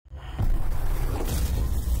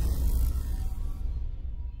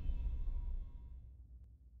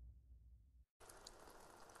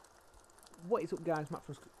What is up, guys? Matt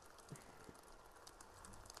from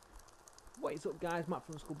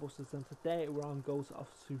Skullbusters, and today we're on Ghost of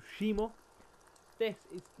Tsushima. This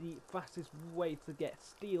is the fastest way to get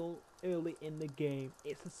steel early in the game.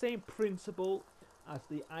 It's the same principle as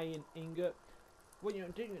the iron ingot. What you're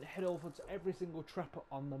doing, you head over to every single trapper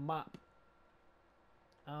on the map,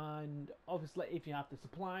 and obviously if you have the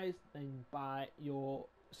supplies, then buy your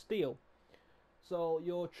steel. So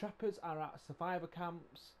your trappers are at survivor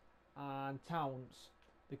camps and towns.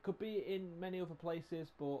 They could be in many other places,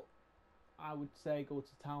 but I would say go to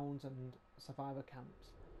towns and survivor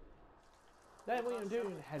camps. Then what you're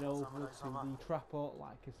doing, head over to the trapper.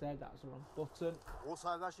 Like I said, that's the wrong button.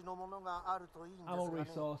 Ammo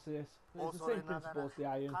resources. It's the same principle as the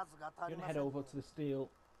iron. You're going to head over to the steel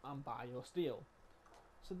and buy your steel.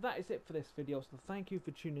 So that is it for this video. So thank you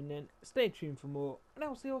for tuning in. Stay tuned for more, and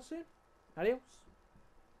I'll see you all soon. Adios.